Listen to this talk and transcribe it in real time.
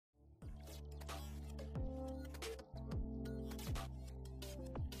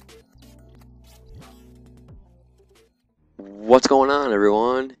What's going on,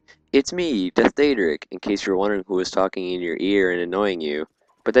 everyone? It's me, Death Daedric, in case you're wondering who was talking in your ear and annoying you.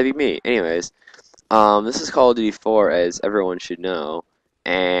 But that'd be me. Anyways, this is Call of Duty 4, as everyone should know,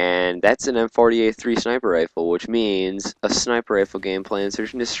 and that's an M48-3 sniper rifle, which means a sniper rifle gameplay in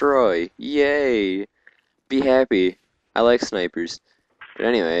Search and Destroy. Yay! Be happy. I like snipers. But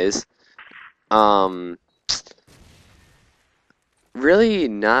anyways, um, really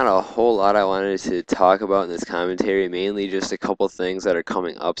not a whole lot I wanted to talk about in this commentary, mainly just a couple things that are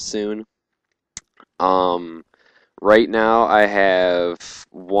coming up soon. Um, right now I have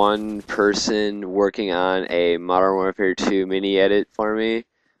one person working on a Modern Warfare 2 mini edit for me.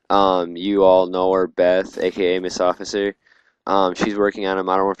 You all know her, Beth, aka Miss Officer. She's working on a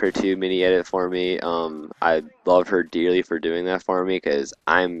Modern Warfare 2 mini edit for me. I love her dearly for doing that for me because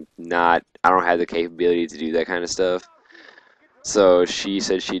I don't have the capability to do that kind of stuff. So she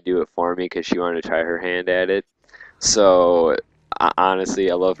said she'd do it for me because she wanted to try her hand at it. So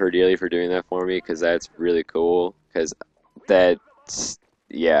honestly, I love her dearly for doing that for me because that's really cool. Because that's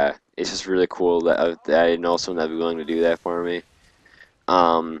yeah, it's just really cool that I know someone that'd be willing to do that for me.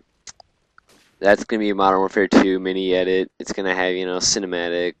 Um, that's gonna be a Modern Warfare 2 mini edit. It's gonna have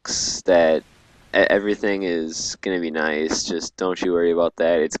cinematics that everything is gonna be nice. Just don't you worry about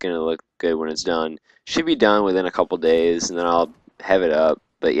that. It's gonna look good when it's done. Should be done within a couple days, and then I'll have it up.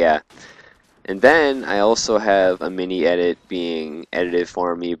 But yeah. And then I also have a mini edit being edited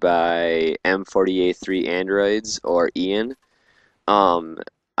for me by M48-3 Androidz or Ian.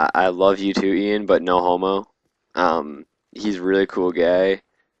 I love you too, Ian, but no homo. He's a really cool guy.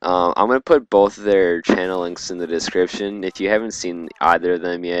 I'm gonna put both of their channel links in the description. If you haven't seen either of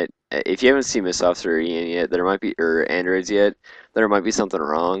them yet, if you haven't seen Miss Officer or Ian yet, there might be or Androids yet, there might be something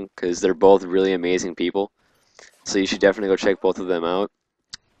wrong because they're both really amazing people. So you should definitely go check both of them out.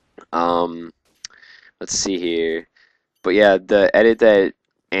 Um, let's see here. But yeah, the edit that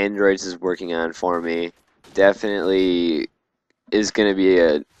Androidz is working on for me definitely is going to be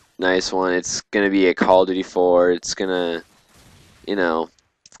a nice one. It's going to be a Call of Duty 4. It's going to, you know,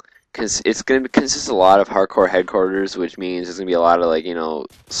 cause it's going to consist of a lot of hardcore headquarters, which means there's going to be a lot of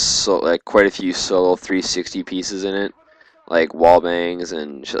like quite a few solo 360 pieces in it, like wall bangs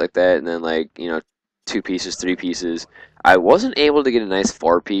and shit like that, and then two pieces, three pieces. I wasn't able to get a nice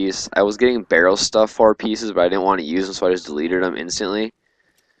four piece. I was getting barrel stuff four pieces, but I didn't want to use them, so I just deleted them instantly.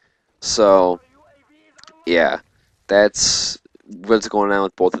 So yeah, that's what's going on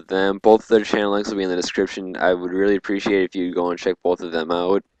with both of them. Both of their channel links will be in the description. I would really appreciate if you go and check both of them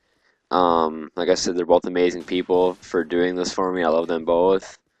out. Like I said, they're both amazing people for doing this for me. I love them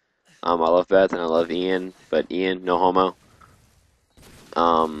both. I love Beth and I love Ian, but Ian, no homo.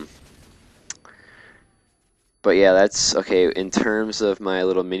 Um, But yeah, that's okay. In terms of my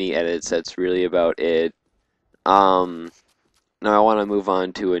little mini edits, that's really about it. Um, Now I want to move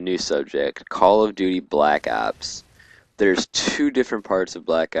on to a new subject, Call of Duty Black Ops. There's two different parts of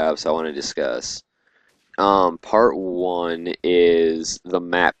Black Ops I want to discuss. Part one is the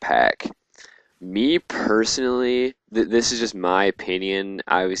map pack. Me personally, this is just my opinion.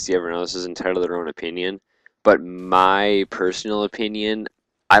 Obviously, everyone else is entitled to their own opinion. But my personal opinion,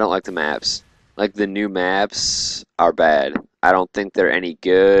 I don't like the maps. Like, the new maps are bad. I don't think they're any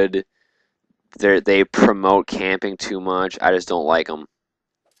good. They promote camping too much. I just don't like them.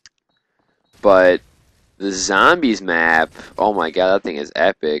 But the zombies map, oh my god, that thing is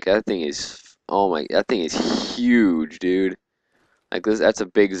epic. That thing is huge, dude. Like that's a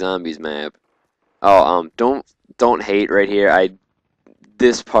big zombies map. Oh, don't hate right here.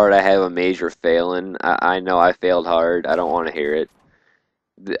 This part I have a major fail in. I know I failed hard. I don't want to hear it.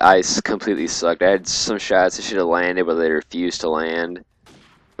 Completely sucked. I had some shots that should have landed, but they refused to land.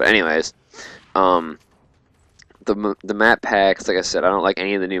 But anyways, um, the map packs, like I said, I don't like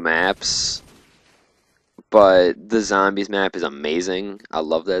any of the new maps, but the zombies map is amazing. I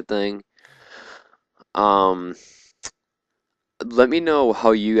love that thing. Um, Let me know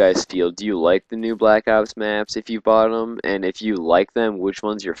how you guys feel. Do you like the new Black Ops maps if you bought them? And if you like them, which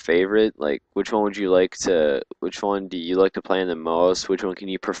one's your favorite? Like, which one do you like to play in the most? Which one can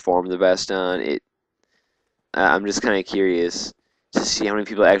you perform the best on? I'm just kind of curious to see how many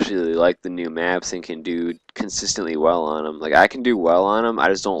people actually like the new maps and can do consistently well on them. Like, I can do well on them, I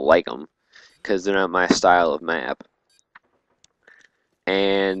just don't like them because they're not my style of map.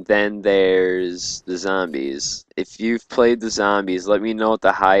 And then there's the zombies. If you've played the zombies, let me know what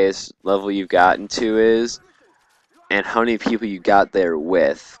the highest level you've gotten to is and how many people you got there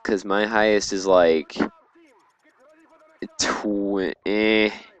with. Because my highest is like 12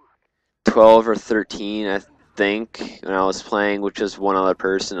 or 13, I think, when I was playing with just one other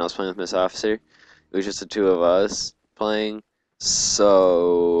person. I was playing with Miss Officer. It was just the two of us playing.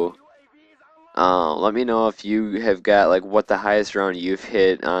 So let me know if you have got like what the highest round you've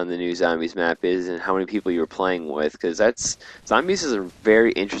hit on the new Zombies map is and how many people you were playing with, because that's Zombies is a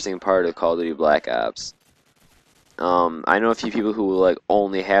very interesting part of Call of Duty Black Ops. I know a few people who like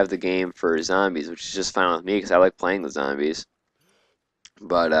only have the game for zombies, which is just fine with me because I like playing the zombies.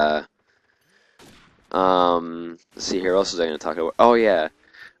 But let's see here. What else was I going to talk about? Oh yeah.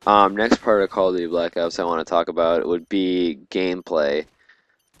 Next part of Call of Duty Black Ops I want to talk about would be gameplay.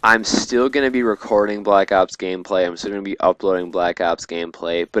 I'm still going to be recording Black Ops gameplay. I'm still going to be uploading Black Ops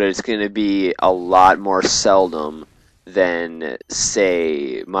gameplay, but it's going to be a lot more seldom than,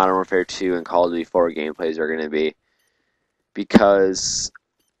 say, Modern Warfare 2 and Call of Duty 4 gameplays are going to be. Because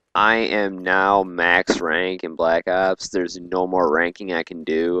I am now max rank in Black Ops. There's no more ranking I can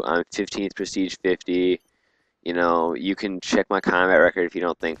do. I'm 15th Prestige 50. You know, you can check my combat record if you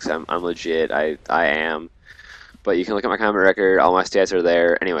don't think so. I'm legit. I am. But you can look at my combat record. All my stats are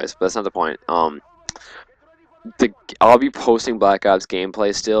there. Anyways, but that's not the point. I'll be posting Black Ops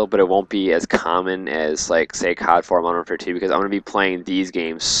gameplay still, but it won't be as common as, like, say, COD 4 Modern Warfare 2, because I'm going to be playing these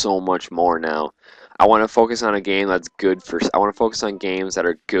games so much more now. I want to focus on a game that's good for. I want to focus on games that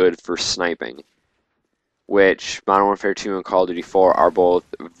are good for sniping, which Modern Warfare 2 and Call of Duty 4 are both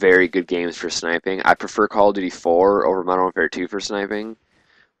very good games for sniping. I prefer Call of Duty 4 over Modern Warfare 2 for sniping,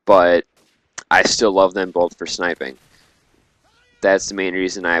 but I still love them both for sniping. That's the main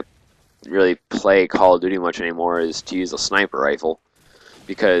reason I really play Call of Duty much anymore, is to use a sniper rifle,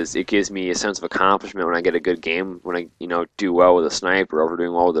 because it gives me a sense of accomplishment when I get a good game, when I, you know, do well with a sniper over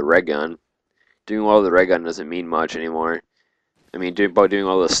doing well with a red gun. Doing well with the red gun doesn't mean much anymore. I mean, doing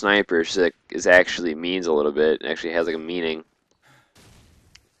well with a sniper is actually means a little bit. It actually has like a meaning.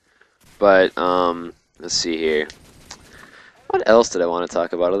 But let's see here. What else did I want to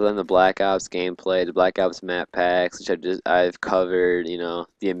talk about other than the Black Ops gameplay, the Black Ops map packs, which I've covered. You know,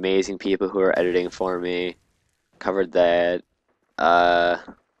 the amazing people who are editing for me, covered that.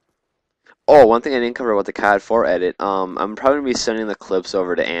 Oh, one thing I didn't cover about the COD 4 edit. I'm probably gonna be sending the clips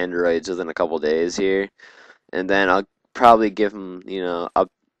over to Androidz within a couple days here, and then I'll probably give them, you know,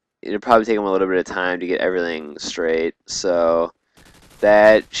 it'll probably take them a little bit of time to get everything straight. So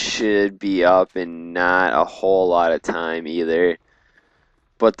that should be up in not a whole lot of time either.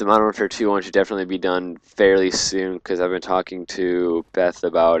 But the Modern Warfare 2 one should definitely be done fairly soon, because I've been talking to Beth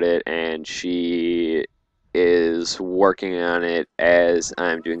about it, and she is working on it as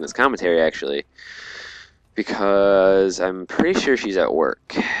I'm doing this commentary, actually, because I'm pretty sure she's at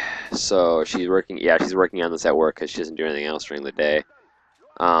work. So she's working, yeah, she's working on this at work because she doesn't do anything else during the day.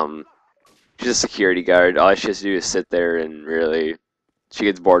 She's a security guard. All she has to do is sit there, and really, she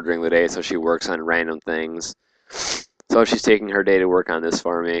gets bored during the day, so she works on random things. So she's taking her day to work on this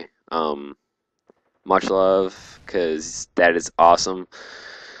for me. Much love, because that is awesome.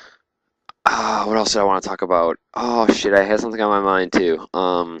 What else did I want to talk about? Oh shit, I had something on my mind too.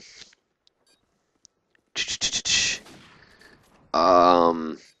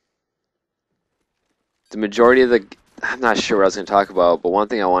 The majority of the, I'm not sure what I was going to talk about, but one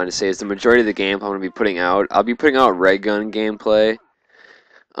thing I wanted to say is the majority of the gameplay I'm going to be putting out, I'll be putting out red gun gameplay.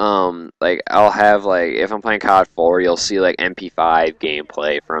 Like, I'll have, like, if I'm playing COD 4, you'll see, like, MP5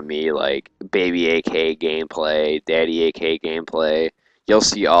 gameplay from me, like, baby AK gameplay, daddy AK gameplay. You'll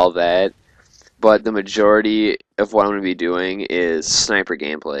see all that. But the majority of what I'm going to be doing is sniper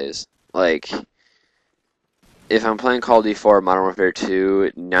gameplays. Like, if I'm playing Call of Duty 4 Modern Warfare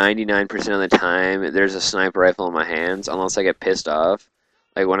 2, 99% of the time, there's a sniper rifle in my hands, unless I get pissed off.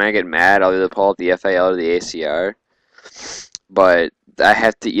 Like, when I get mad, I'll either pull out the FAL or the ACR. But I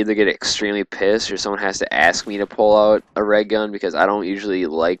have to either get extremely pissed, or someone has to ask me to pull out a red gun, because I don't usually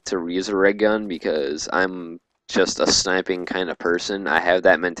like to use a red gun, because I'm just a sniping kind of person. I have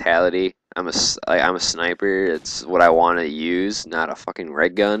that mentality. I'm a sniper. It's what I want to use, not a fucking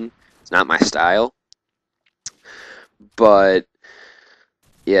red gun. It's not my style. But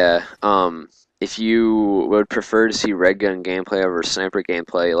yeah, if you would prefer to see red gun gameplay over sniper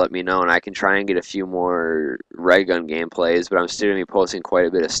gameplay, let me know, and I can try and get a few more red gun gameplays, but I'm still going to be posting quite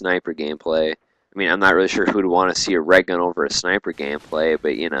a bit of sniper gameplay. I mean, I'm not really sure who would want to see a red gun over a sniper gameplay,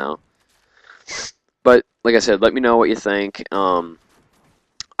 but you know. But like I said, let me know what you think.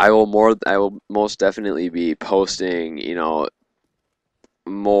 I will most definitely be posting, you know,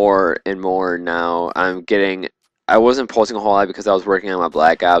 more and more now. I wasn't posting a whole lot because I was working on my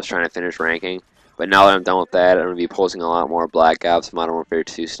Black Ops, trying to finish ranking. But now that I'm done with that, I'm going to be posting a lot more Black Ops, Modern Warfare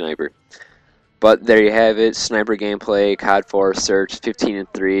 2 Sniper. But there you have it, Sniper gameplay, COD 4 search, 15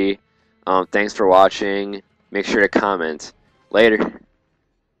 and 3. Thanks for watching. Make sure to comment. Later.